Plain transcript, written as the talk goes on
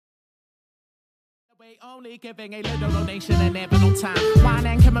We only giving a little donation and never no time. Wine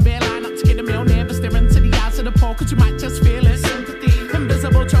and camembert line up to get a meal, never staring to the eyes of the poor, cause you might just feel it. Sympathy,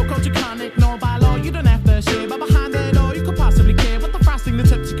 invisible chokehold you can't ignore by law. You don't have to share, but behind it all you could possibly care. What the frosting, the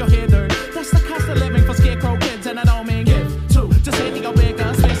tips you go hear dirt. That's the cost of living for scarecrow kids, and I don't mean give to. Just say they go bigger,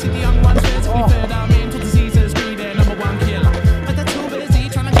 especially the young ones physically fit. I'm into diseases, breed their number one killer. But they're too busy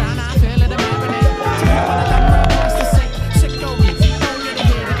trying to drown, I feel it, I'm having it.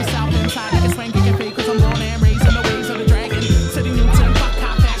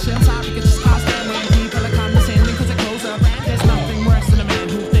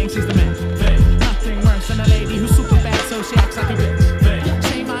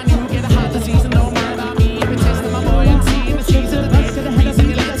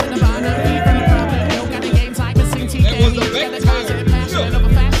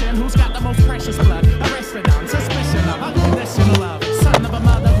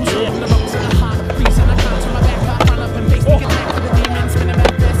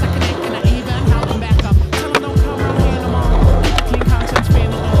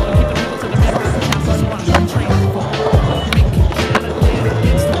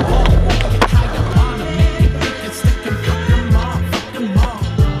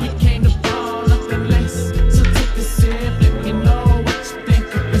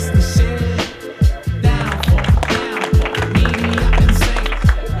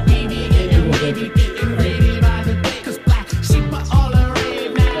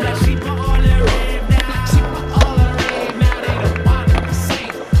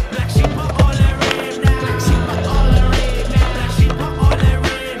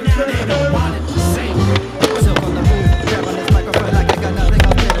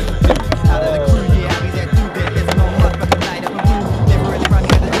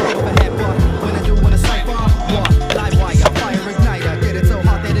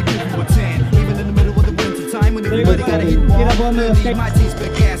 My teeth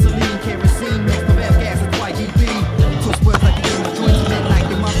spit gasoline, kerosene mixed